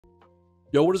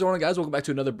Yo, what is going on, guys? Welcome back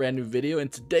to another brand new video. In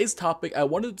today's topic, I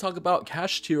wanted to talk about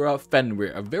Kashtira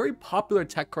Fenrir, a very popular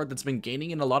tech card that's been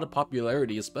gaining in a lot of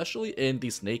popularity, especially in the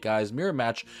Snake Eyes mirror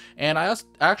match. And I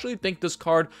actually think this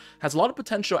card has a lot of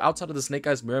potential outside of the Snake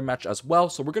Eyes mirror match as well.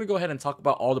 So we're going to go ahead and talk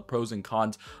about all the pros and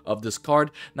cons of this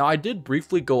card. Now, I did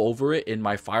briefly go over it in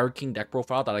my Fire King deck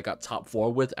profile that I got top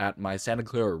 4 with at my Santa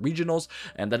Clara Regionals,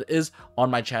 and that is on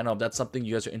my channel. If that's something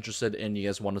you guys are interested in, you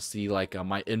guys want to see like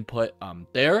my input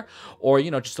there, or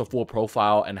just a full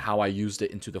profile and how I used it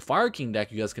into the Fire King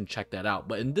deck, you guys can check that out.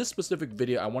 But in this specific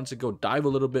video, I wanted to go dive a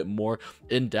little bit more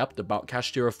in depth about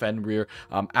Kashtira Fenrir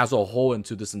as a whole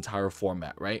into this entire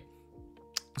format, right?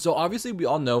 So obviously we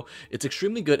all know it's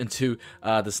extremely good into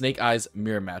the Snake Eyes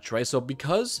mirror match, right? So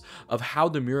because of how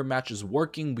the mirror match is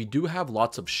working, we do have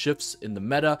lots of shifts in the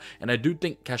meta, and I do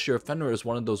think Kashtira Fenrir is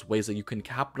one of those ways that you can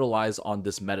capitalize on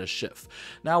this meta shift.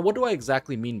 Now, what do I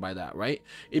exactly mean by that, right?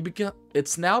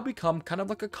 It's now become kind of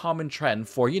like a common trend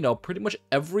for, pretty much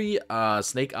every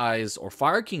Snake Eyes or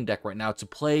Fire King deck right now to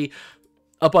play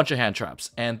a bunch of hand traps,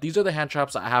 and these are the hand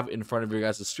traps I have in front of your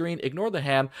guys' screen. Ignore the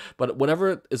hand, but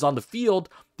whatever is on the field,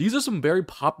 these are some very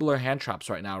popular hand traps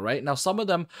right now, right? Now, some of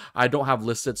them I don't have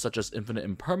listed, such as Infinite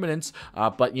Impermanence,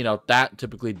 but that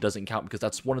typically doesn't count because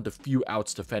that's one of the few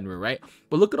outs to Fenrir, right?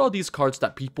 But look at all these cards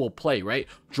that people play, right?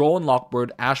 Droll and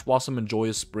Lockbird, Ash Blossom and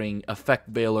Joyous Spring,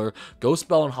 Effect Veiler, Ghost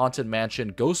Bell and Haunted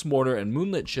Mansion, Ghost Mortar and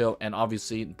Moonlit Chill, and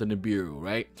obviously the Nibiru,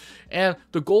 right? And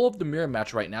the goal of the mirror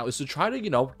match right now is to try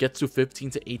to, get to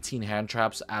 15 to 18 hand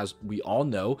traps, as we all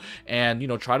know, and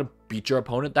try to beat your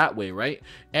opponent that way, right?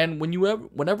 And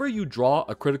whenever you draw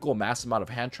a critical mass amount of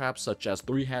hand traps, such as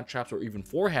 3 hand traps or even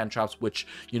 4 hand traps, which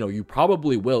you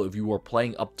probably will if you were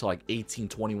playing up to like 18,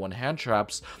 21 hand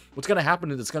traps, what's going to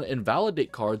happen is it's going to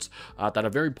invalidate cards that are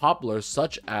very popular,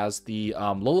 such as the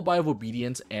Lullaby of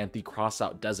Obedience and the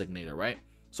Crossout Designator, right?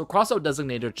 So Crossout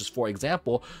Designator, just for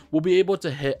example, will be able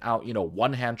to hit out,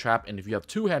 1 hand trap, and if you have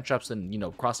 2 hand traps, then,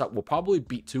 Crossout will probably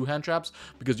beat 2 hand traps,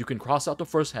 because you can cross out the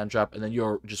first hand trap, and then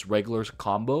your just regular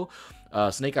combo,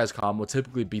 Snake Eyes combo,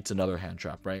 typically beats another hand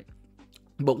trap, right?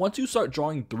 But once you start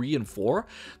drawing 3 and 4,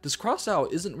 this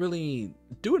crossout isn't really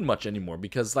doing much anymore,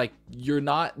 because like you're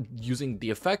not using the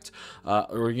effect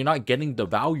or you're not getting the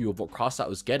value of what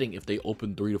crossout is getting if they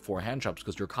open 3 to 4 hand traps,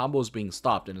 because your combo is being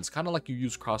stopped, and it's kind of like you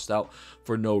use crossout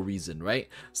for no reason, right?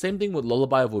 Same thing with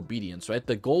Lullaby of Obedience, right?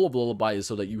 The goal of Lullaby is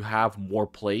so that you have more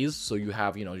plays, so you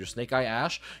have your Snake Eye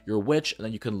Ash, your Witch, and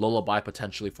then you can Lullaby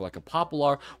potentially for like a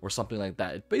Poplar or something like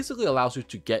that. It basically allows you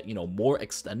to get more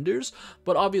extenders,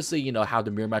 but obviously how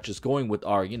the mirror match is going with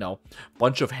our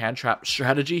bunch of hand trap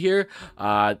strategy here,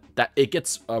 that it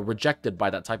gets rejected by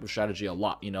that type of strategy a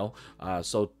lot.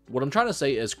 So what I'm trying to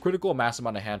say is critical mass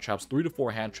amount of hand traps, 3 to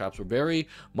 4 hand traps, will very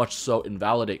much so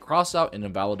invalidate Crossout and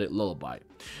invalidate Lullaby.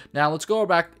 Now let's go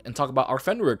back and talk about our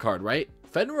Fenrir card, right?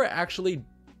 Fenrir actually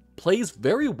plays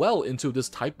very well into this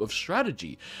type of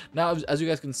strategy. Now, as you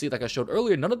guys can see, like I showed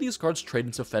earlier, none of these cards trade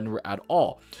into Fenrir at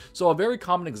all. So a very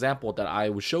common example that I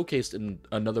was showcased in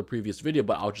another previous video,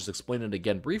 but I'll just explain it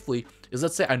again briefly, is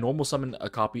let's say I normal summon a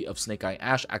copy of Snake Eye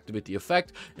Ash, activate the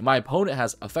effect, and my opponent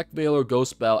has Effect Veiler,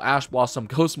 Ghost Bell, Ash Blossom,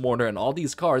 Ghost Mortar, and all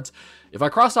these cards. If I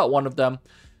cross out one of them,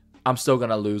 I'm still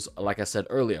gonna lose, like I said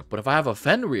earlier. But if I have a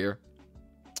Fenrir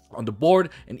on the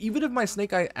board, and even if my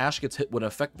Snake Eye Ash gets hit with an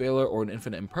Effect Veiler or an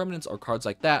Infinite Impermanence or cards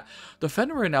like that, the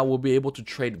Fenrir now will be able to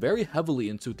trade very heavily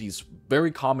into these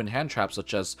very common hand traps,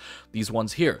 such as these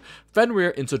ones here. Fenrir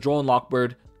into Droll and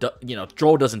Lockbird,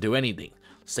 Droll doesn't do anything.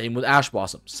 Same with Ash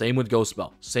Blossom, same with Ghost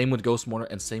Bell, same with Ghost Mortar,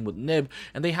 and same with Nib,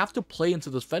 and they have to play into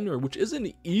this Fenrir, which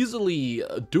isn't easily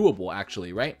doable,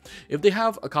 actually, right? If they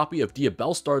have a copy of Dia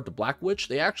Bellstar, the Black Witch,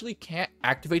 they actually can't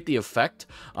activate the effect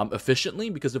efficiently,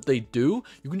 because if they do,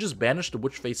 you can just banish the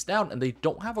Witch face down, and they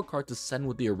don't have a card to send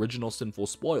with the original Sinful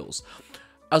Spoils.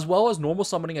 As well as normal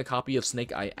summoning a copy of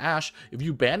Snake Eye Ash, if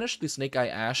you banish the Snake Eye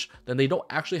Ash, then they don't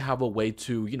actually have a way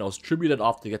to, tribute it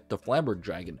off to get the Flamberg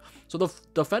Dragon. So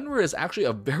the Fenrir is actually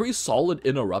a very solid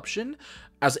interruption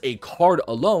as a card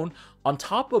alone, on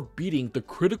top of beating the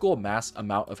critical mass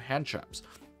amount of hand traps.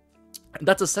 And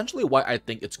that's essentially why I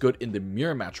think it's good in the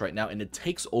mirror match right now, and it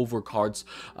takes over cards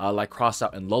like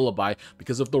Crossout and Lullaby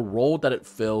because of the role that it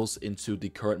fills into the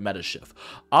current meta shift.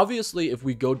 Obviously, if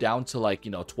we go down to like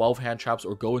 12 hand traps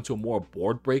or go into a more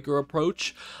board breaker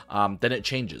approach, then it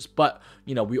changes. But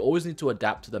we always need to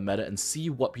adapt to the meta and see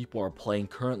what people are playing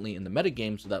currently in the meta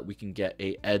game, so that we can get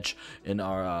a edge in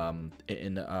our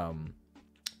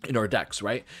in our decks,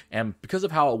 right? And because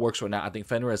of how it works right now, I think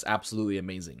Fenrir is absolutely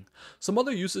amazing. Some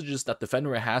other usages that the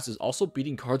Fenrir has is also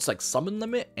beating cards like Summon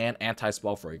Limit and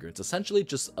Anti-Spell Fragrance, essentially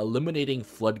just eliminating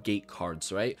floodgate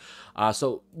cards, right?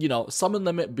 So, you know, Summon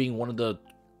Limit being one of the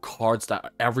cards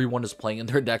that everyone is playing in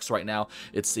their decks right now,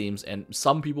 it seems, and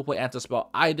some people play Anti-Spell.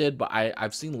 I did, but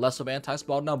I've seen less of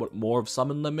Anti-Spell now, but more of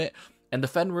Summon Limit. And the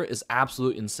Fenrir is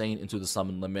absolutely insane into the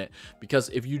summon limit, because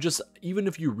if you just, even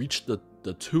if you reach the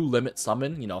 2 limit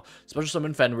summon, you know, special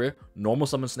summon Fenrir, normal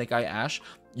summon Snake Eye Ash,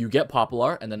 you get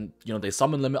Popular, and then, you know, they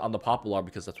summon limit on the Popular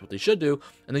because that's what they should do,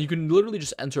 and then you can literally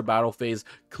just enter battle phase,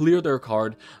 clear their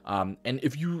card, and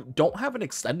if you don't have an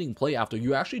extending play after,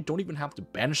 you actually don't even have to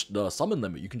banish the summon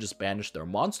limit. You can just banish their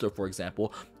monster, for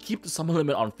example, keep the summon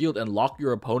limit on field, and lock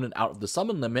your opponent out of the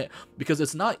summon limit, because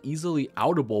it's not easily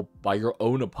outable by your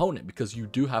own opponent, because you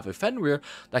do have a Fenrir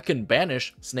that can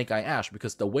banish Snake Eye Ash,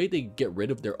 because the way they get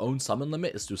rid of their own summon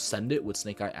limit is to send it with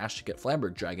Snake Eye Ash to get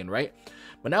Flamberg Dragon, right?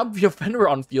 But now if you have Fenrir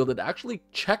on field, it actually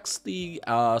checks the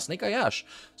Snake Eye Ash.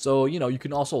 So, you know, you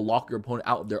can also lock your opponent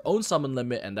out of their own summon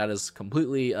limit, and that is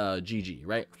completely GG,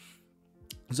 right?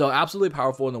 So absolutely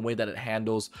powerful in the way that it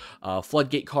handles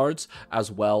floodgate cards, as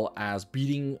well as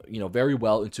beating, you know, very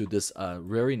well into this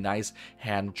very nice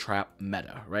hand trap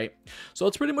meta, right? So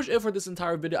that's pretty much it for this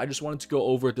entire video. I just wanted to go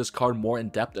over this card more in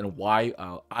depth and why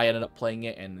I ended up playing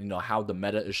it, and, you know, how the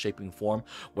meta is shaping form,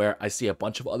 where I see a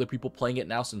bunch of other people playing it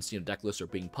now, since, you know, deck lists are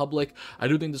being public. I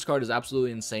do think this card is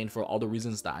absolutely insane for all the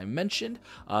reasons that I mentioned.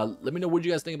 Let me know what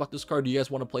you guys think about this card. Do you guys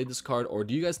want to play this card, or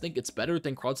do you guys think it's better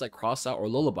than cards like Crossout or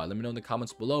Lullaby? Let me know in the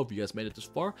comments below. If you guys made it this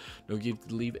far, don't forget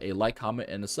to leave a like, comment,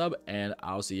 and a sub, and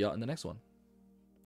I'll see y'all in the next one.